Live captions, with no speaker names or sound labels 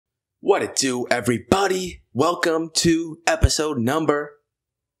What it do, everybody? Welcome to episode number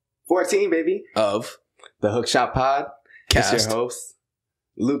 14, baby, of the Hookshot Pod. Cast. It's your host,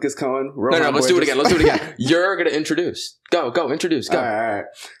 Lucas Cohen. No, let's do it again. You're going to introduce. Go, introduce. Go. All right.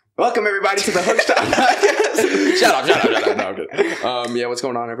 Welcome, everybody, to the Hookshot Podcast. Shut up. No, I'm kidding. Yeah, what's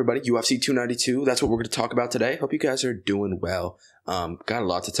going on, everybody? UFC 292. That's what we're going to talk about today. Hope you guys are doing well. Got a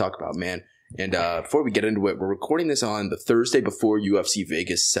lot to talk about, man. And before we get into it, we're recording this on the Thursday before UFC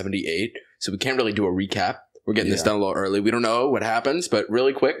Vegas 78, so we can't really do a recap. We're getting this done a little early. We don't know what happens, but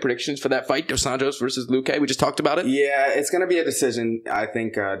really quick, predictions for that fight, Dos Anjos versus Luque. We just talked about it. Yeah, it's going to be a decision. I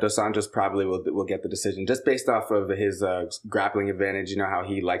think Dos Anjos probably will get the decision just based off of his grappling advantage. You know how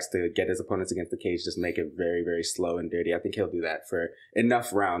he likes to get his opponents against the cage, just make it very, very slow and dirty. I think he'll do that for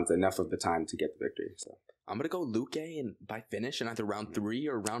enough rounds, enough of the time to get the victory. So I'm going to go Luque and by finish in either round 3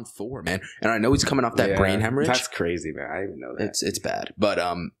 or round 4, man. And I know he's coming off that brain hemorrhage. That's crazy, man. I didn't even know that. It's bad. But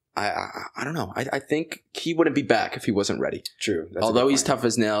I don't know. I think he wouldn't be back if he wasn't ready. True. Although he's tough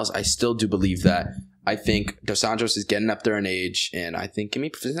as nails, I still do believe that. I think Dos Anjos is getting up there in age, and I think give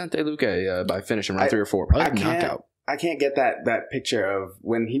me Vicente Luque by finish in round 3 or 4. Probably knockout. I can't get that picture of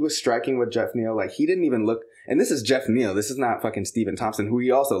when he was striking with Jeff Neal. Like, he didn't even look. And this is Jeff Neal. This is not fucking Stephen Thompson, who he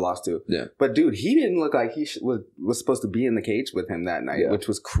also lost to. Yeah. But, dude, he didn't look like he was supposed to be in the cage with him that night, which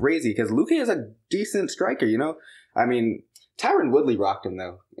was crazy because Luque is a decent striker, you know? I mean, Tyron Woodley rocked him,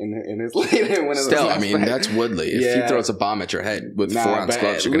 though, in his later one of Still, I mean, that's Woodley. If he throws a bomb at your head with 4-ounce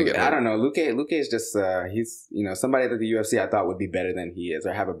gloves, you're going to get hurt. I don't know. Luque is just, he's, somebody that the UFC I thought would be better than he is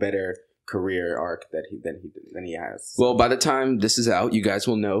or have a better career arc than he has. Well, by the time this is out, you guys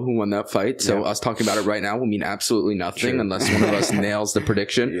will know who won that fight. So us talking about it right now will mean absolutely nothing unless one of us nails the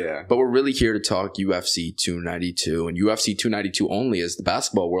prediction. Yeah. But we're really here to talk UFC 292, and UFC 292 only, as the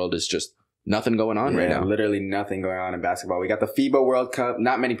basketball world is just nothing going on right now. Literally nothing going on in basketball. We got the FIBA World Cup.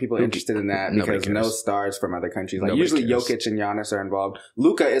 Not many people are interested in that because no stars from other countries. Like usually Jokic and Giannis are involved.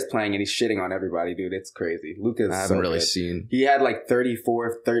 Luka is playing and he's shitting on everybody, dude. It's crazy. Luka's I haven't really seen. He had like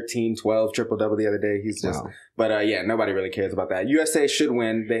 34, 13, 12 triple-double the other day. He's just But nobody really cares about that. USA should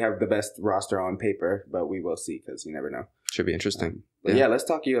win. They have the best roster on paper, but we will see because you never know. Should be interesting. But let's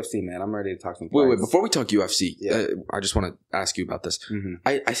talk UFC, man. I'm ready to talk some fights. Wait, before we talk UFC, I just want to ask you about this. Mm-hmm.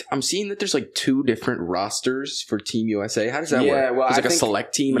 I'm seeing that there's like 2 different rosters for Team USA. How does that work? Well, there's like a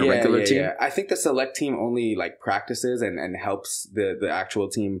select team and a regular team? I think the select team only like practices and helps the actual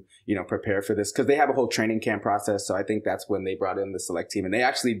team, prepare for this because they have a whole training camp process. So I think that's when they brought in the select team. And they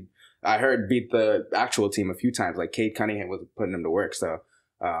actually, I heard, beat the actual team a few times. Like Cade Cunningham was putting them to work. So,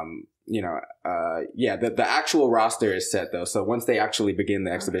 the actual roster is set though. So once they actually begin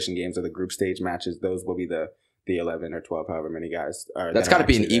the exhibition games or the group stage matches, those will be the 11 or 12, however many guys are. That's got to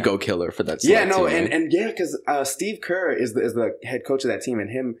be an ego killer for that. Team, because Steve Kerr is the head coach of that team, and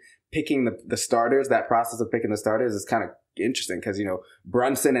him picking the starters. That process of picking the starters is kind of interesting because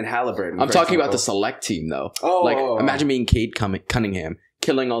Brunson and Halliburton. I'm talking about the select team though. Imagine being Cade Cunningham.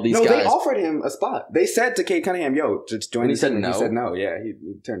 Killing all these guys. No, they offered him a spot. They said to Cade Cunningham, "Yo, just join." He said no. He said no. Yeah, he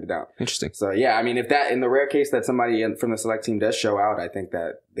turned it down. Interesting. So I mean, if that in the rare case that somebody from the select team does show out, I think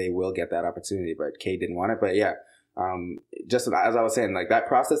that they will get that opportunity. But Cade didn't want it. But just as I was saying, like that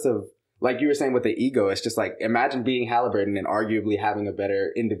process of like you were saying with the ego, it's just like imagine being Halliburton and arguably having a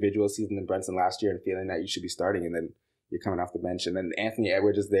better individual season than Brunson last year and feeling that you should be starting, and then you're coming off the bench, and then Anthony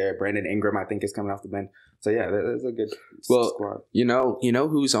Edwards is there. Brandon Ingram, I think, is coming off the bench. So there's a good squad. You know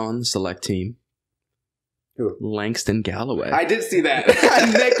who's on the select team? Who? Langston Galloway. I did see that.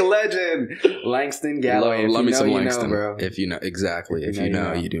 Nick Legend. Langston Galloway. Love me some Langston, bro. If you know exactly, if you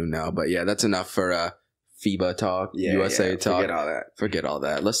know, you do know. But that's enough for FIBA talk, USA talk. Forget all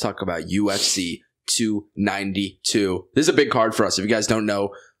that. Let's talk about UFC 292. This is a big card for us. If you guys don't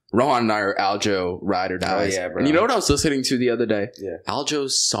know, Rohan and I are Aljo ride or dies. Oh, yeah, bro. And you know what I was listening to the other day? Yeah.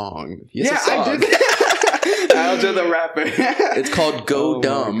 Aljo's song. I did. Aljo the rapper. It's called Go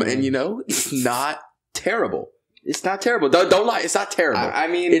Dumb. And it's not terrible. It's not terrible. Don't lie. It's not terrible. I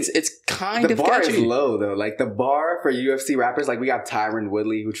mean, it's kind of the bar catchy. is low though. Like the bar for UFC rappers, like we got Tyron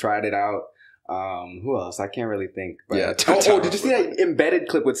Woodley who tried it out. Who else? I can't really think. But did you see that embedded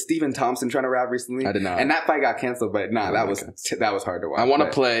clip with Stephen Thompson trying to rap recently? I did not. And that fight got canceled, but that was hard to watch. I want to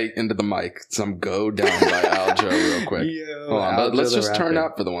play into the mic some Go Down by Aljo real quick. Hold on, but let's just turn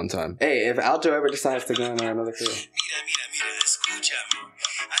up for the one time. Hey, if Aljo ever decides to go on another career.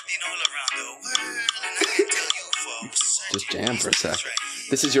 Just jam for a sec.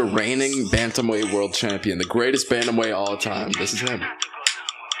 This is your reigning bantamweight world champion, the greatest bantamweight all time. This is him.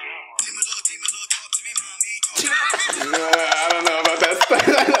 I don't know about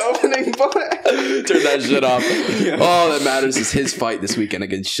that opening Turn that shit off. Yeah. All that matters is his fight this weekend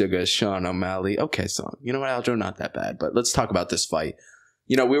against Sugar Sean O'Malley. Okay, so you know what, Aljo, not that bad, but let's talk about this fight.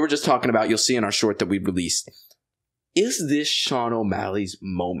 You know, we were just talking about, you'll see in our short that we released, is this Sean O'Malley's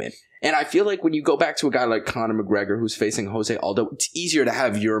moment? And I feel like when you go back to a guy like Conor McGregor who's facing Jose Aldo, it's easier to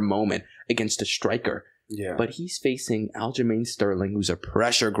have your moment against a striker. Yeah. But he's facing Aljamain Sterling, who's a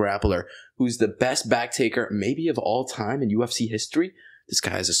pressure grappler, who's the best back taker maybe of all time in UFC history. This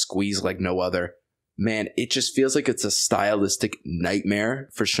guy has a squeeze like no other. Man, it just feels like it's a stylistic nightmare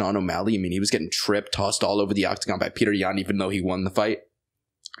for Sean O'Malley. I mean, he was getting tripped, tossed all over the octagon by Peter Yan, even though he won the fight.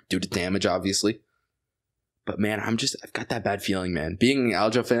 Due to damage, obviously. But man, I've got that bad feeling, man. Being an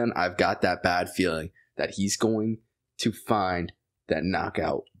Aljo fan, I've got that bad feeling that he's going to find that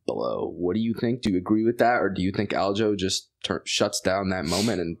knockout blow. What do you think? Do you agree with that? Or do you think Aljo just shuts down that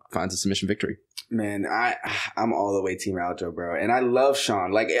moment and finds a submission victory? Man, I'm all the way Team Aljo, bro. And I love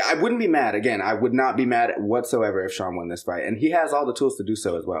Sean. Like, I wouldn't be mad. Again, I would not be mad whatsoever if Sean won this fight. And he has all the tools to do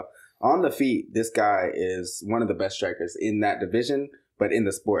so as well. On the feet, this guy is one of the best strikers in that division, but in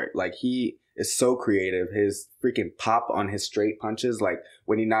the sport. Like, he is so creative. His freaking pop on his straight punches, like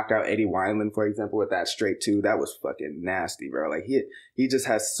when he knocked out Eddie Wineland, for example, with that straight two, that was fucking nasty, bro. Like, he just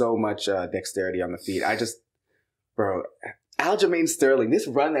has so much dexterity on the feet. Bro, Aljamain Sterling, this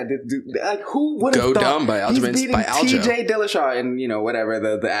run that this dude, like, who would have thought? Go down by Aljamain, he's beating by Aljo. TJ Dillashaw and, you know, whatever,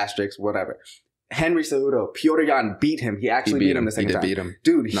 the asterisks, whatever. Henry Cejudo, Petr Yan beat him. He actually beat him the second time. He did beat him.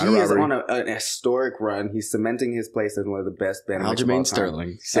 Dude, Not he a is robbery. on an historic run. He's cementing his place as one of the best bantamweights of all Aljamain time. Sterling.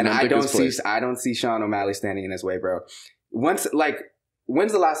 And I Cementing don't see Sean O'Malley standing in his way, bro. When's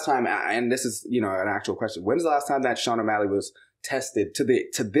the last time, and this is, you know, an actual question, when's the last time that Sean O'Malley was tested to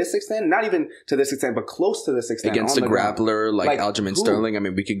this extent? Not even to this extent, but close to this extent. Against a grappler like Aljamain who? Sterling. I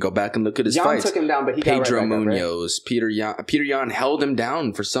mean, we could go back and look at his Yan fights. took him down, but he got Pedro right back up, right? Munoz, Peter Yan held him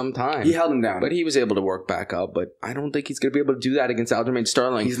down for some time. He held him down. But he was able to work back up. But I don't think he's going to be able to do that against Aljamain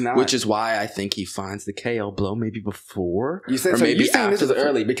Sterling. He's not. Which is why I think he finds the KO blow maybe before. You said, or so maybe you're saying this after is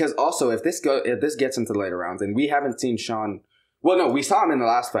early, because also if this gets into the later rounds, and we haven't seen Sean. Well, no, we saw him in the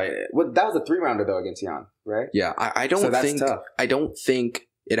last fight. Well, that was a 3-rounder though against Yan, right? Yeah, I don't So that's think tough. I don't think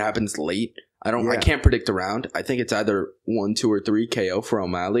it happens late. I Yeah. can't predict a round. I think it's either 1, 2, or 3 KO for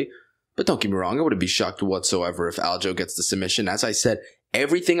O'Malley. But don't get me wrong, I wouldn't be shocked whatsoever if Aljo gets the submission. As I said,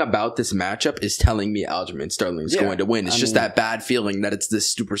 everything about this matchup is telling me Aljamain Sterling is going to win. It's just that bad feeling that it's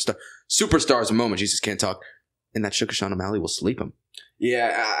this superstar's moment. Jesus, can't talk. And that Sugar Sean O'Malley will sleep him.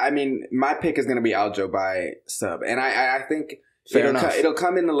 Yeah, I mean, my pick is going to be Aljo by sub, and I think Fair enough. It'll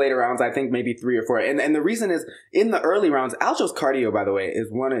come in the later rounds. I think maybe 3 or 4, and the reason is in the early rounds, Aljo's cardio, by the way,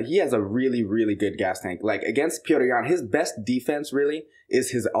 is he has a really, really good gas tank. Like against Petr Yan, his best defense really is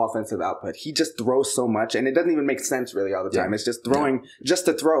his offensive output. He just throws so much, and it doesn't even make sense really all the time. Yeah. It's just throwing just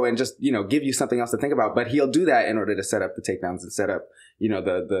to throw and just, you know, give you something else to think about. But he'll do that in order to set up the takedowns and set up, you know,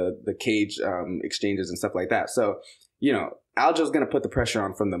 the cage exchanges and stuff like that. So, you know, Aljo's going to put the pressure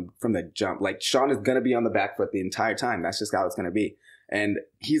on from the jump. Like, Sean is going to be on the back foot the entire time. That's just how it's going to be. And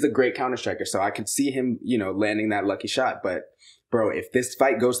he's a great counter striker. So I could see him, you know, landing that lucky shot. But, bro, if this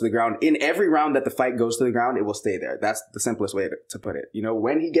fight goes to the ground, in every round that the fight goes to the ground, it will stay there. That's the simplest way to put it. You know,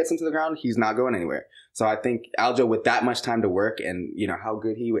 when he gets into the ground, he's not going anywhere. So I think Aljo, with that much time to work and, you know, how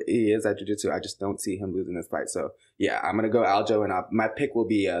good he is at jiu-jitsu, I just don't see him losing this fight. So, yeah, I'm going to go Aljo, and my pick will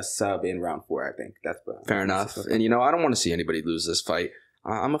be a sub in round 4, I think. That's fair enough. And, you know, I don't want to see anybody lose this fight.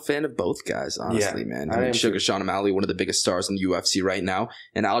 I'm a fan of both guys, honestly, man. I mean, Sugar Sean O'Malley, one of the biggest stars in the UFC right now.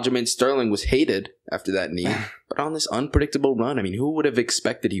 And Aljamain Sterling was hated after that knee. But on this unpredictable run, I mean, who would have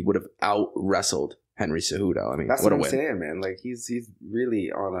expected he would have out-wrestled Henry Cejudo? I mean, that's what what a I'm win. saying, man. Like, he's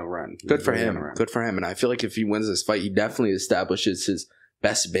really on a run. Good for him. Good for him. And I feel like if he wins this fight, he definitely establishes his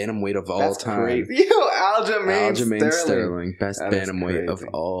best bantamweight of all time. Crazy. Yo, Aljamain Sterling, best That is bantamweight of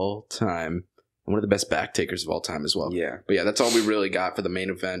crazy. all time. And one of the best back takers of all time as well. Yeah. But yeah, that's all we really got for the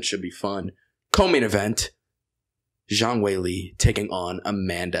main event. Should be fun. Co-main event, Zhang Weili taking on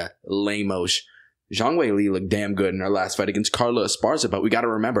Amanda Lemos. Zhang Weili looked damn good in her last fight against Carla Esparza, but we got to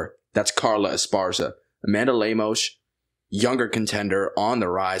remember, that's Carla Esparza. Amanda Lemos, younger contender, on the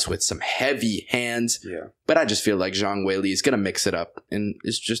rise with some heavy hands. Yeah. But I just feel like Zhang Weili is going to mix it up and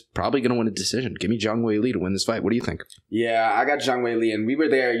is just probably going to win a decision. Give me Zhang Weili to win this fight. What do you think? Yeah, I got Zhang Weili, and we were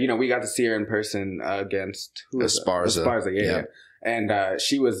there. You know, we got to see her in person against Esparza. Esparza, yeah. And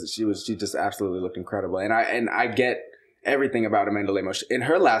she just absolutely looked incredible. And I get everything about Amanda Lemos. In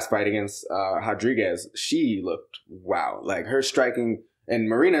her last fight against Rodriguez, she looked wow. Like, her striking, and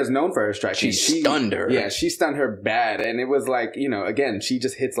Marina is known for her striking. She stunned her. Yeah, she stunned her bad. And it was like, you know, again, she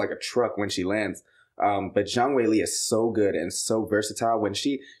just hits like a truck when she lands. But Zhang Weili is so good and so versatile. When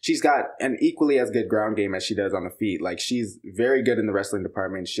she's got an equally as good ground game as she does on the feet. Like, she's very good in the wrestling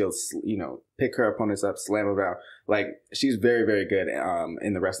department. She'll, pick her opponents up, slam them down. Like, she's very, very good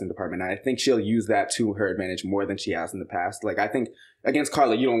in the wrestling department. And I think she'll use that to her advantage more than she has in the past. Like, I think against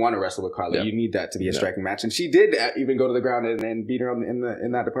Carla, you don't want to wrestle with Carla. Yeah. You need that to be a striking match. And she did even go to the ground and beat her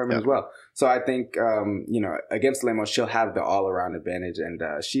in that department as well. So I think, against Lemos, she'll have the all-around advantage. And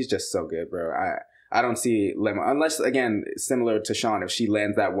she's just so good, bro. I don't see Lemo, unless, again, similar to Sean, if she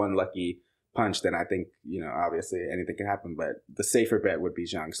lands that one lucky punch, then I think, obviously anything can happen. But the safer bet would be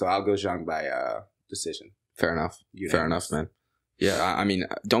Zhang. So I'll go Zhang by decision. Fair enough. Fair enough, man. Yeah, I mean,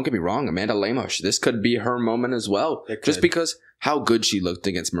 don't get me wrong. Amanda Lemos, this could be her moment as well. Just because how good she looked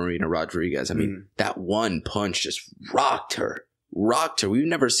against Marina Rodriguez. I mean, that one punch just rocked her. We've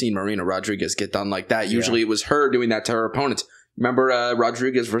never seen Marina Rodriguez get done like that. Usually it was her doing that to her opponents. Remember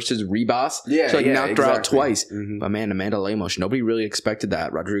Rodriguez versus Ribas? Yeah, she knocked her out twice. Mm-hmm. But man, Amanda Lemos, nobody really expected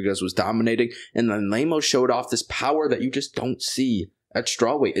that. Rodriguez was dominating, and then Lemos showed off this power that you just don't see at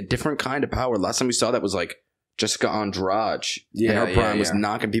strawweight. A different kind of power. Last time we saw that was like Jessica Andrade. In her prime was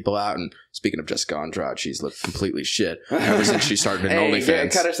knocking people out. And speaking of Jessica Andrade, she's looked completely shit ever since she started in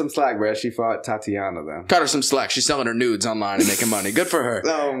OnlyFans. Cut her some slack, bro. She fought Tatiana, though. Cut her some slack. She's selling her nudes online and making money. Good for her.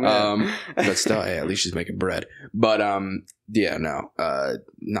 Oh, man. But still, hey, at least she's making bread. But, not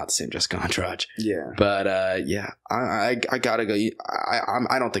the same Jessica Andrade. Yeah. But, I gotta go.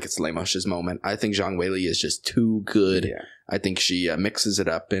 I don't think it's Lemos' moment. I think Zhang Weili is just too good. Yeah. I think she mixes it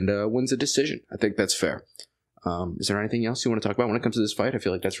up and wins a decision. I think that's fair. Is there anything else you want to talk about when it comes to this fight? I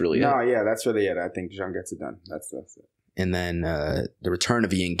feel like that's really it. No, yeah, that's really it. I think Zhang gets it done. That's it. And then the return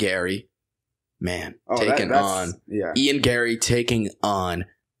of Ian Gary. Man, Ian Gary taking on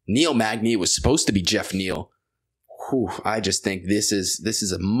Neil Magny. It was supposed to be Jeff Neal. Whew, I just think this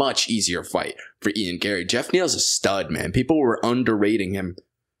is a much easier fight for Ian Gary. Jeff Neal's a stud, man. People were underrating him.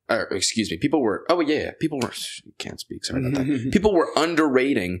 People were can't speak, sorry about that. People were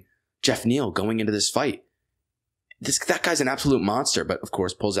underrating Jeff Neal going into this fight. That guy's an absolute monster, but of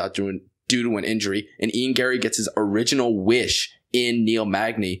course pulls out due to an injury, and Ian Gary gets his original wish in Neil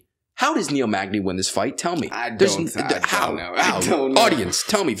Magny. How does Neil Magny win this fight? Tell me. I don't know. Audience,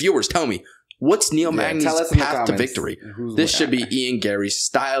 tell me. Viewers, tell me. What's Neil Magny's path to victory? This should be Ian Gary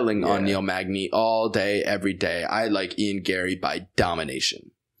styling on Neil Magny all day, every day. I like Ian Gary by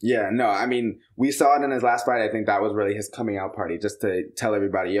domination. Yeah, no, I mean, we saw it in his last fight. I think that was really his coming out party, just to tell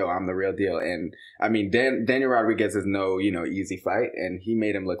everybody, yo, I'm the real deal. And I mean, Daniel Rodriguez is no, easy fight, and he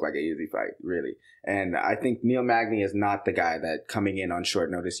made him look like an easy fight, really. And I think Neil Magny is not the guy that coming in on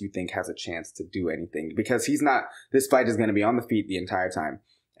short notice you think has a chance to do anything, because he's not. This fight is going to be on the feet the entire time.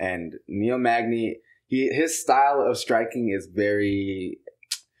 And Neil Magny, his style of striking is very.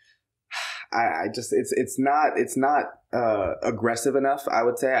 It's not aggressive enough, I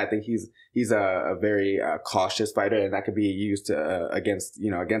would say. I think he's a very cautious fighter, and that could be used against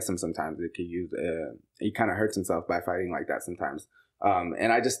him sometimes. It could use he kind of hurts himself by fighting like that sometimes.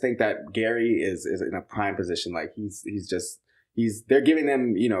 And I just think that Gary is in a prime position. Like they're giving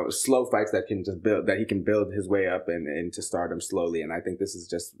him slow fights that he can build his way up and into stardom slowly. And I think this is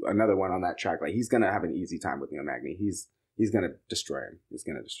just another one on that track. Like, he's gonna have an easy time with Neil Magny. He's going to destroy him.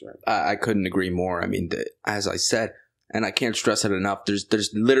 I couldn't agree more. I mean, as I said, and I can't stress it enough,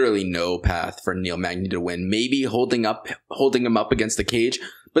 there's literally no path for Neil Magny to win. Maybe holding him up against the cage,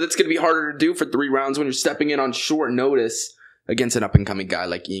 but it's going to be harder to do for 3 rounds when you're stepping in on short notice against an up-and-coming guy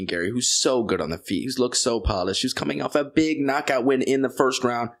like Ian Gary, who's so good on the feet. He looks so polished. He's coming off a big knockout win in the first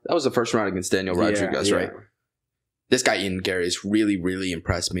round. That was the first round against Daniel Rodriguez, right? This guy, Ian Gary, has really, really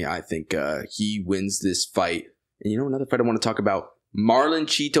impressed me. I think he wins this fight. And another fight I want to talk about, Marlon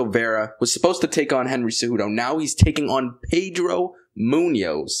Chito Vera was supposed to take on Henry Cejudo. Now he's taking on Pedro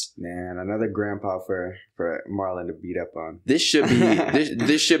Munoz. Man, another grandpa for Marlon to beat up on. This should be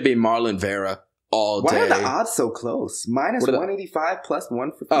this should be Marlon Vera all day. Why are the odds so close? Minus 185 plus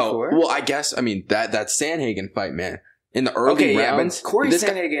 154. Oh, well, I guess that Sandhagen fight, man. In the early rounds, but Corey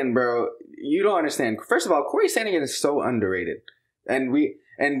Sandhagen, bro, you don't understand. First of all, Corey Sandhagen is so underrated, and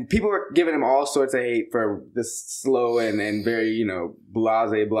people were giving him all sorts of hate for this slow and very,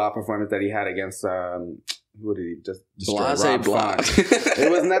 blah performance that he had against, who did he just destroy? Blah.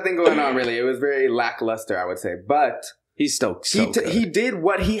 It was nothing going on, really. It was very lackluster, I would say. But he's still he did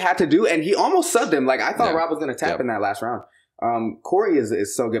what he had to do, and he almost subbed him. Like, I thought Rob was going to tap in that last round. Corey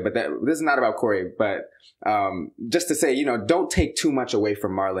is so good, but this is not about Corey, but just to say, don't take too much away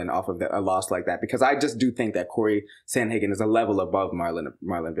from Marlon off of a loss like that, because I just do think that Corey Sandhagen is a level above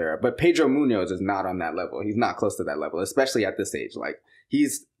Marlon Vera, but Pedro Munoz is not on that level. He's not close to that level, especially at this age. Like,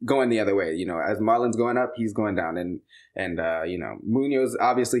 he's going the other way. As Marlon's going up, he's going down, and Munoz,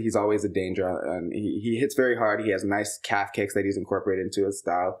 obviously, he's always a danger, and he hits very hard. He has nice calf kicks that he's incorporated into his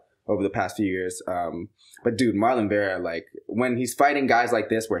style over the past few years. But dude, Marlon Vera, like, when he's fighting guys like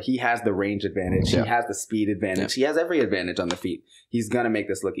this where he has the range advantage, he has the speed advantage, he has every advantage on the feet, he's going to make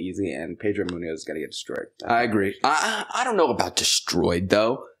this look easy, and Pedro Munoz is going to get destroyed. I agree. I don't know about destroyed,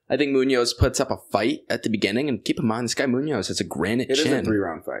 though. I think Munoz puts up a fight at the beginning, and keep in mind, this guy Munoz has a granite chin. It is a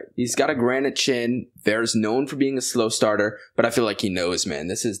 3-round fight. He's got a granite chin. Vera's known for being a slow starter, but I feel like he knows, man,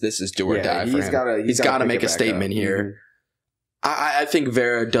 this is do or die for him. He's got to make a statement here. Mm-hmm. I think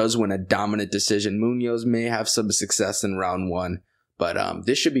Vera does win a dominant decision. Munoz may have some success in round 1, but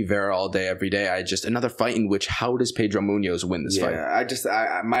this should be Vera all day, every day. Another fight in which, how does Pedro Munoz win this fight?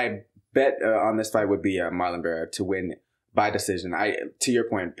 Yeah, my bet on this fight would be Marlon Vera to win by decision. To your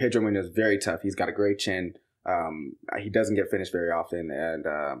point, Pedro Munoz is very tough. He's got a great chin. He doesn't get finished very often,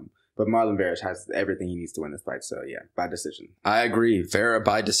 but Marlon Vera has everything he needs to win this fight. So yeah, by decision. I agree. Vera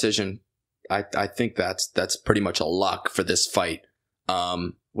by decision. I think that's pretty much a lock for this fight.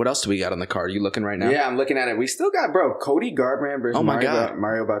 What else do we got on the card? Are you looking right now? Yeah, I'm looking at it. We still got, Cody Garbrandt versus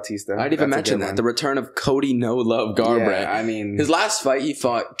Mario Bautista. I didn't even mention that. The return of Cody No Love Garbrandt. Yeah, I mean, his last fight, he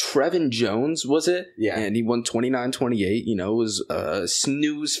fought Trevin Jones, was it? Yeah. And he won 29-28. It was a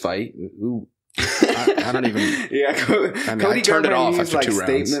snooze fight. I don't even. Yeah, Cody turned it off after 2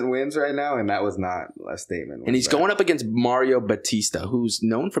 rounds. Statement wins right now, and that was not a statement win. And he's going up against Mario Bautista, who's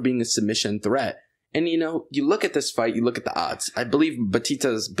known for being a submission threat. And, you look at this fight, you look at the odds. I believe Batista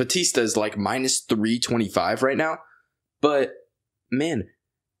is like minus 325 right now. But, man,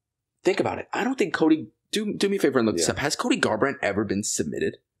 think about it. I don't think Cody... Do me a favor and look this up. Has Cody Garbrandt ever been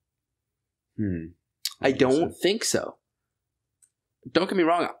submitted? I don't think so. Don't get me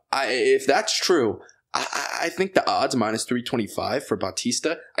wrong. If that's true, I think the odds minus 325 for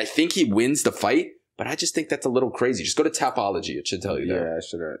Bautista. I think he wins the fight. But I just think that's a little crazy. Just go to Tapology. It should tell you there. Yeah, I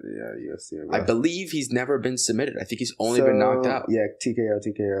should. Yeah, UFC. I believe he's never been submitted. I think he's only been knocked out. Yeah,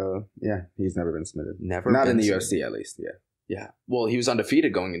 TKO. Yeah, he's never been submitted. Not in the UFC, at least. Yeah. Yeah. Well, he was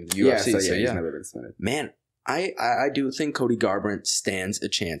undefeated going into the UFC. So he's never been submitted. Man, I do think Cody Garbrandt stands a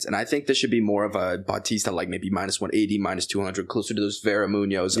chance. And I think this should be more of a Bautista, like maybe minus 180, minus 200, closer to those Vera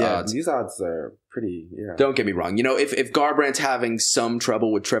Munoz odds. These odds are pretty, Don't get me wrong. If Garbrandt's having some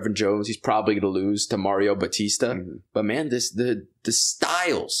trouble with Trevin Jones, he's probably going to lose to Mario Bautista. Mm-hmm. But man, the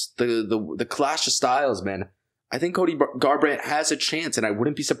styles, the clash of styles, man. I think Cody Garbrandt has a chance, and I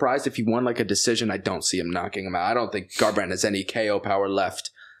wouldn't be surprised if he won like a decision. I don't see him knocking him out. I don't think Garbrandt has any KO power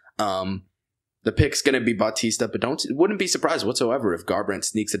left. The pick's going to be Bautista, but wouldn't be surprised whatsoever if Garbrandt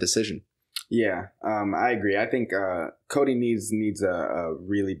sneaks a decision. Yeah, I agree. I think Cody needs a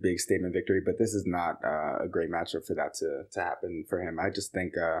really big statement victory, but this is not a great matchup for that to happen for him. I just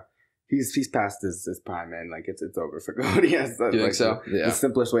think he's past his prime, man. Like it's over for Cody. You think so? The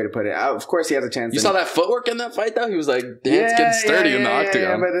simplest way to put it. Of course, he has a chance. You saw that footwork in that fight, though. He was like getting sturdy in the octagon.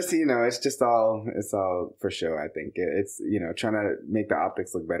 Yeah, but it's all for show. I think it's trying to make the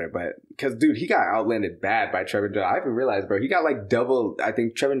optics look better. But because dude, he got outlanded bad by Trevin Jones. I even realized, bro, he got like double. I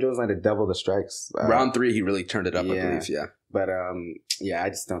think Trevin Jones landed double the strikes. Round 3, he really turned it up. I believe. Yeah. But I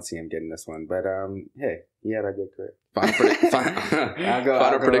just don't see him getting this one. But hey, he had a good career.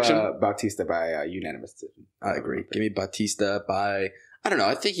 Final prediction? Bautista by unanimous decision. I agree. Give me Bautista by, I don't know.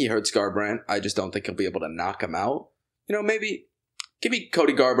 I think he hurts Garbrandt. I just don't think he'll be able to knock him out. Maybe give me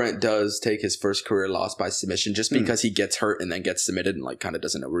Cody Garbrandt does take his first career loss by submission just because he gets hurt and then gets submitted and like kind of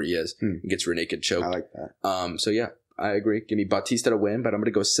doesn't know where he is and gets rear naked choked. I like that. So yeah. I agree. Give me Bautista to win, but I'm going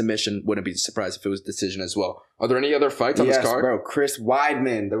to go submission. Wouldn't be surprised if it was decision as well. Are there any other fights on this card? Bro. Chris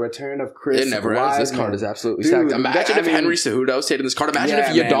Weidman. The return of Chris Weidman. It never ends. This card is absolutely stacked. Imagine if Henry Cejudo stayed on this card. Imagine if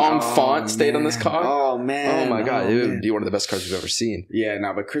Yadong Font stayed on this card. Oh, man. Oh, my God. It would be one of the best cards we've ever seen. Yeah,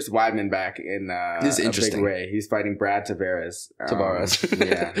 no, but Chris Weidman back in this is interesting. A big way. He's fighting Brad Tavares.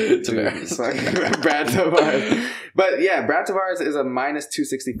 Yeah. Tavares. Brad Tavares. But yeah, Brad Tavares is a minus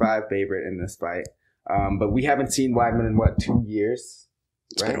 265 favorite in this fight. But we haven't seen Weidman in 2 years?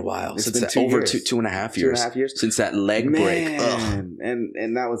 It's been a while. Since that, over 2.5 years. 2.5 years? Since that leg break.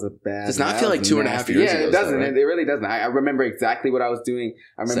 And that was a bad... Does not feel like 2.5 years ago. Yeah, it doesn't. Right? It really doesn't. I remember exactly what I was doing.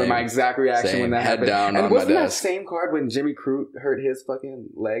 I remember my exact reaction when that happened. Head down and on my desk. Wasn't that same card when Jimmy Crute hurt his fucking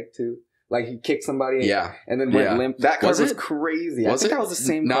leg too? Like he kicked somebody, Yeah. and then went limp. That card was crazy. I think that was the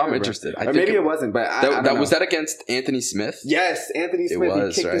same No, card. I'm bro. interested. I Or think maybe it wasn't, but I don't know. was that against Anthony Smith? Yes, Anthony Smith.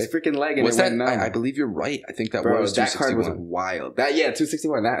 was, he kicked his freaking leg and Was it that? went numb. I believe you're right. I think that Bro, was that card was 261. wild.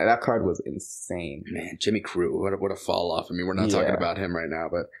 261. That card was insane. Man, Jimmy Crew, what a fall off. I mean, we're not talking about him right now,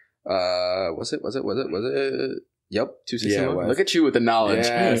 but was it? Yep, 261. Yeah, it was. Look at you with the knowledge.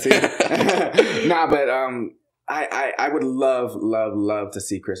 Yeah, see? Nah, but I would love to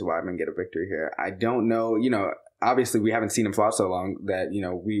see Chris Weidman get a victory here. I don't know, obviously we haven't seen him for so long that,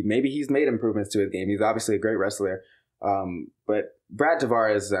 maybe he's made improvements to his game. He's obviously a great wrestler. But Brad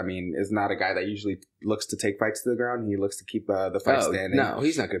Tavares, I mean, is not a guy that usually looks to take fights to the ground. He looks to keep the fight standing. No,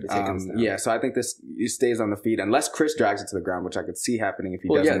 he's not going to be taking this down. Yeah, so I think he stays on the feet unless Chris drags it to the ground, which I could see happening if he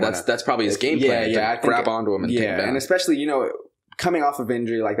doesn't. Yeah, that's probably his game plan. Yeah, to grab onto him and take him down. And especially coming off of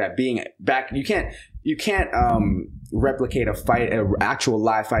injury like that, being back, you can't replicate an actual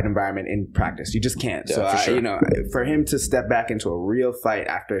live fight environment in practice. You just can't. Yeah, So for sure. for him to step back into a real fight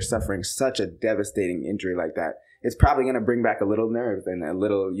after suffering such a devastating injury like that, it's probably going to bring back a little nerves and a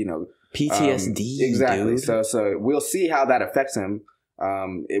little, PTSD. Exactly. Dude. So we'll see how that affects him.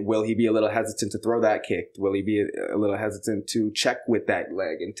 Will he be a little hesitant to throw that kick? Will he be a little hesitant to check with that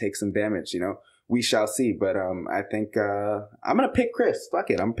leg and take some damage? We shall see. But I think I'm gonna pick Chris. Fuck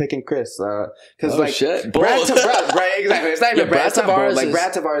it, I'm picking Chris. Because shit. Brad Tavares, right? Exactly. It's not even Brad Tavares. Like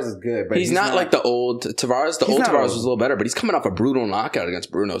Brad Tavares is good, but he's not like the old Tavares. The old Tavares was a little better, but he's coming off a brutal knockout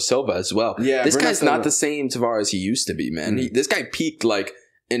against Bruno Silva as well. Yeah, this Bruno guy's Silva. not the same Tavares he used to be, man. Mm. This guy peaked like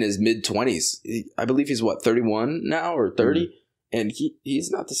in his mid-20s. I believe he's 31 now or 30, and he's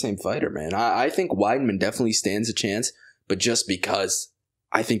not the same fighter, man. I think Weidman definitely stands a chance, but just because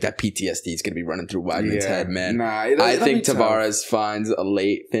I think that PTSD is going to be running through Weidman's head, man. Nah, I think Tavares finds a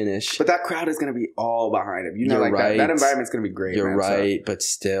late finish. But that crowd is going to be all behind him. You're right. that environment's going to be great. You're man, right, but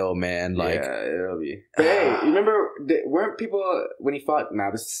still, man, like yeah, it'll be. But hey, you remember? Weren't people when he fought?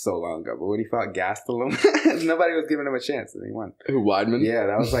 Nah, this is so long ago. But when he fought Gastelum, nobody was giving him a chance, and he won. who Weidman? Yeah,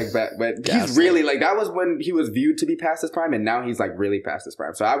 that was like, but Gastelum. he's really like that was when he was viewed to be past his prime, and now he's like really past his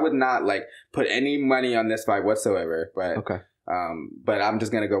prime. So I would not like put any money on this fight whatsoever. But Okay. But I'm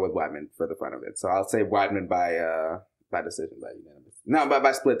just gonna go with Weidman for the fun of it. So I'll say Weidman by decision, by unanimous. No,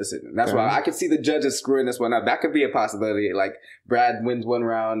 by split decision. That's why I could see the judges screwing this one up. That could be a possibility. Like Brad wins one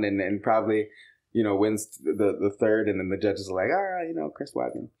round and probably wins the third, and then the judges are like, all right, Chris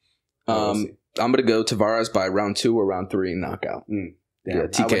Weidman. I'm gonna go Tavares by round 2 or round 3 knockout. Damn, Yeah,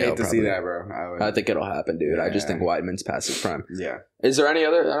 TKO I would hate to see probably. that, bro. I think it'll happen, dude. I just Yeah. think Weidman's past his prime. Yeah. Is there any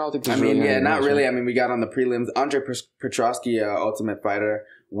other? I don't think. I There's mean, really yeah, any not else, really. right? I mean, we got on the prelims, Andre Petrosky, Ultimate Fighter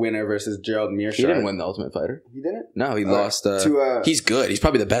winner versus Gerald Mearshart. He didn't win the Ultimate Fighter. He didn't? No, he lost. to He's good. He's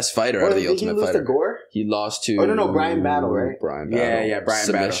probably the best fighter out of the did Ultimate he lose Fighter. to Gore? He lost to. Oh, no, Brian Battle, right? Brian Battle. Yeah, Brian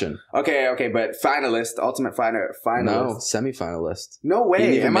Submission. Battle. Okay, but finalist, Ultimate Fighter, No, finalist. semifinalist. No way. He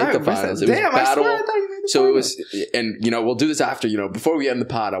didn't even Am make I the finals. It was Damn, I Battle. swear I thought you made the So it finals. was, and we'll do this after. Before we end the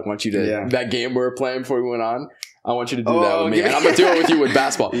pod, I want you to that game we were playing before we went on. I want you to do that with me. And I'm gonna do it with you with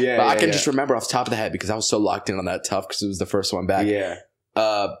basketball. Yeah, but I yeah, can yeah. just remember off the top of the head because I was so locked in on that tough because it was the first one back. Yeah.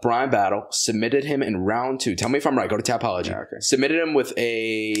 Brian Battle submitted him in round 2. Tell me if I'm right. Go to Tapology. Yeah, okay. Submitted him with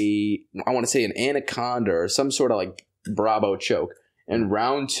I want to say an anaconda or some sort of like Bravo choke. In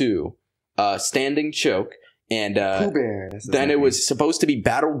round 2, standing choke. And Pooh Bear. That's his then name. it was supposed to be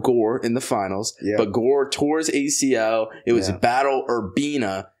Battle Gore in the finals, Yeah. but Gore tore his ACL. It was Yeah. Battle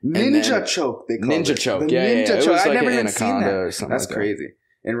Urbina. and Ninja then- choke, they call Ninja it. choke. The Yeah, ninja yeah. It choke. was I like never an even seen anaconda that. or something That's like that. crazy.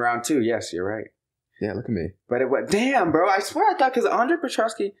 In round 2, yes, you're right. Yeah, look at me. But it was damn, bro. I swear I thought because Andre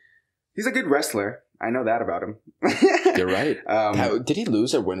Petrosky, he's a good wrestler. I know that about him. You're right. Did he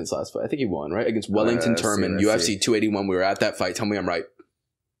lose or win his last fight? I think he won, right? Against Wellington let's see, Turman, let's UFC see. 281. We were at that fight. Tell me I'm right.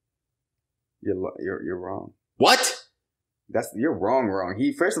 You're wrong. What? You're wrong.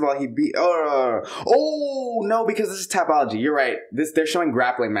 He first of all he beat. Oh no, because this is Tapology. You're right. They're showing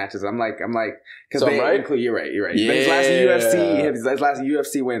grappling matches. I'm like because So they I'm right? include. You're right. Yeah. His last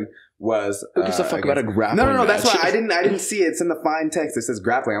UFC win was. Who gives a fuck about a grappling No. That's match? why I didn't see it. It's in the fine text. It says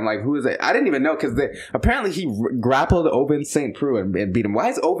grappling. I'm like, who is it? I didn't even know because apparently he grappled Ovince St. Preux and beat him. Why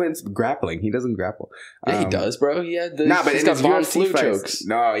is Ovince grappling? He doesn't grapple. Yeah, he does, bro. He had the. Nah, but he's in got his Von UFC Flu fights, chokes.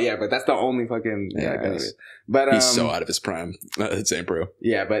 no, yeah, but that's the only fucking Yeah, I guess. anyways. But He's so out of his prime. St. Preux.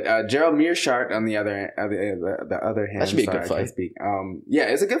 yeah, but Gerald Mearshart on the other hand, That should be a good sorry, I fight. can't speak. Yeah,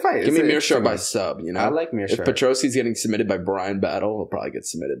 it's a good fight. Give me It's Mearshart by good. sub. I like Mearshart. If Petrosky's getting submitted by Brian Battle, he'll probably get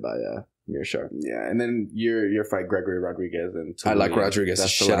submitted by Mearshart. Yeah, and then your fight Gregory Rodriguez and I like Tulunian. Rodriguez.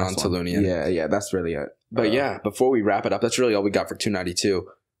 That's the Shit last on one. Tulunian. Yeah, that's really it. But yeah, before we wrap it up, that's really all we got for 292.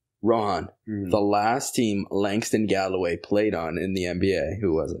 Rohan, the last team Langston Galloway played on in the NBA.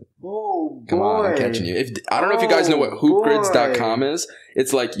 Who was it? Oh, Come on, I'm catching you. I don't know if you guys know what hoopgrids.com is.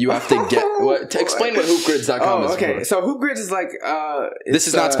 It's like you have to get explain what hoopgrids.com is. Okay. So Hoopgrids is like this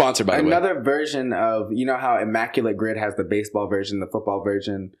is not sponsored by the way. Another version of how Immaculate Grid has the baseball version, the football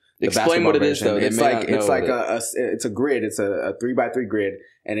version. Explain what it is though. It's like it's a grid. It's a 3x3 grid,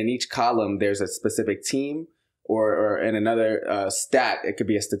 and in each column there's a specific team or in another stat. It could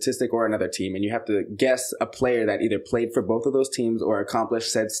be a statistic or another team, and you have to guess a player that either played for both of those teams or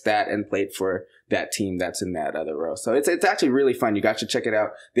accomplished said stat and played for that team that's in that other row. So it's actually really fun. You guys should check it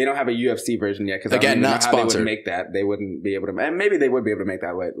out. They don't have a UFC version yet because again, not sponsored. They would make that. They wouldn't be able to, and maybe they would be able to make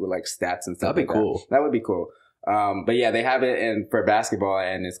that with like stats and stuff. That'd be cool. That would be cool. But yeah, they have it for basketball,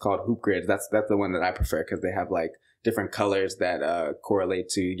 and it's called Hoop Grids. That's the one that I prefer because they have like different colors that correlate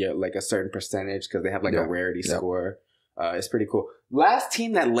to like a certain percentage because they have like a rarity score. It's pretty cool. Last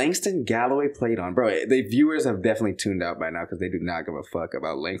team that Langston Galloway played on, bro. The viewers have definitely tuned out by now because they do not give a fuck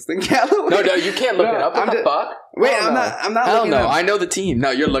about Langston Galloway. No, you can't look it up. What the fuck? Wait, I'm not. Hell no, I know the team.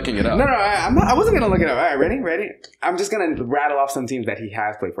 No, you're looking it up. No, I'm not. I wasn't gonna look it up. All right, ready? I'm just gonna rattle off some teams that he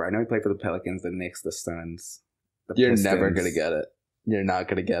has played for. I know he played for the Pelicans, the Knicks, the Suns. You're never gonna get it. You're not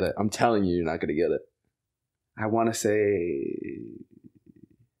gonna get it. I'm telling you, you're not gonna get it. I want to say,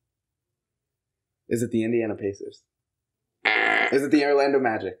 is it the Indiana Pacers? Is it the Orlando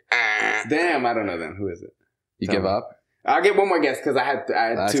Magic? Damn, I don't know then. Who is it? You give up? I'll get one more guess because I had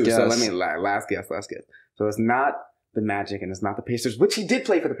two. Guess. So let me last guess. So it's not the Magic and it's not the Pacers, which he did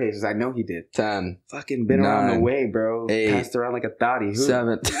play for the Pacers. I know he did. 10. Fucking been 9, around the way, bro. 8, passed around like a thotty. Who?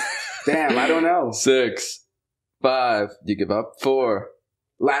 7. Damn, I don't know. 6, 5. You give up? 4.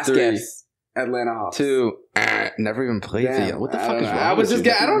 Last 3, guess. Atlanta Hawks. 2. Never even played for you. What the fuck is wrong? I was just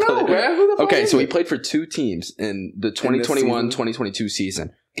I don't know, man. Who the fuck okay, so he played for 2 teams in the 2021-2022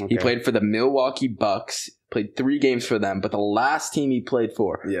 season. Okay. He played for the Milwaukee Bucks, played 3 games for them, but the last team he played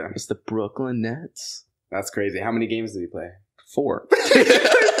for was the Brooklyn Nets. That's crazy. How many games did he play? 4.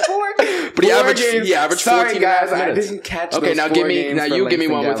 4? But he averaged 14 guys, minutes. I didn't catch okay, those now 4 give me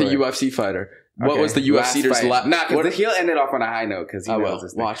one with a Galloway. UFC fighter. What was the UFC's last? Nah, because he'll end it off on a high note because he knows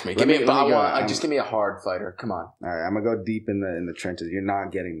this thing. Watch me. Just give me a hard fighter. Come on. All right, I'm gonna go deep in the trenches. You're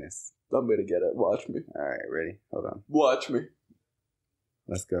not getting this. I'm gonna get it. Watch me. All right, ready? Hold on. Watch me.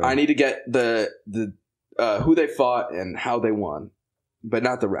 Let's go. I need to get the who they fought and how they won, but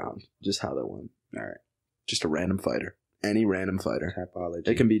not the round. Just how they won. All right. Just a random fighter. Any random fighter. Typology.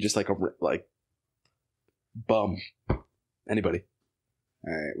 It can be just like bum. Anybody.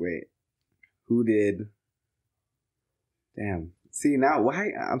 All right, wait. Who did? Damn. See now,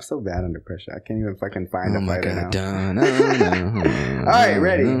 why I'm so bad under pressure. I can't even fucking find a fighter now. All right,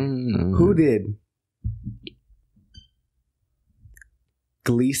 ready. Who did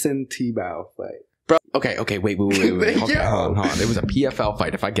Gleason Tebow fight? Bro, okay, wait. Hold on. It was a PFL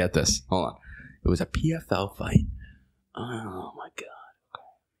fight. If I get this, hold on. It was a PFL fight. Oh my god.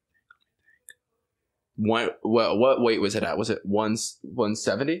 What weight was it at? Was it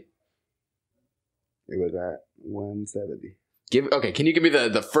 170? It was at 170. Can you give me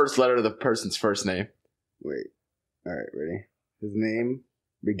the first letter of the person's first name? Wait. All right, ready? His name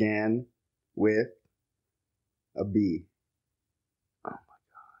began with a B. Oh my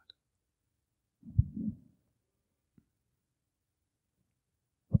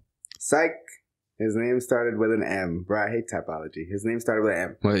god. Psych. His name started with an M. Bro, I hate typology. His name started with an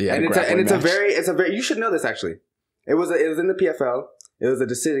M. Well, yeah, it's a very you should know this actually. It was in the PFL. It was a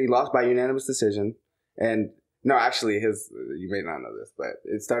decision. He lost by unanimous decision. And no, actually, you may not know this, but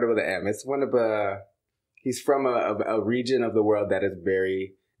it started with an M. It's one of he's from a region of the world that is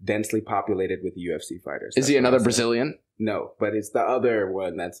very densely populated with UFC fighters. Is he another Brazilian? No, but it's the other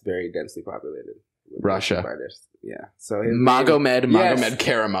one that's very densely populated with Russia. Fighters. Yeah. So Magomed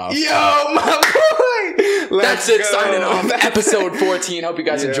Karamov. Yo, my boy. That's it. Signing off. Episode 14. Hope you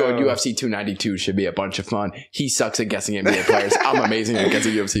guys enjoyed. UFC 292 should be a bunch of fun. He sucks at guessing NBA players. I'm amazing at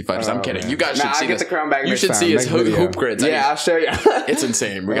guessing UFC fighters. I'm kidding. You guys should see this. You should see his hoop grids. Yeah, I'll show you. It's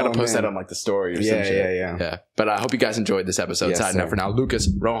insane. We gotta post that on the story or some shit. Yeah. But I hope you guys enjoyed this episode. Signing off for now. Lucas,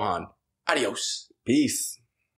 Rohan. Adios. Peace.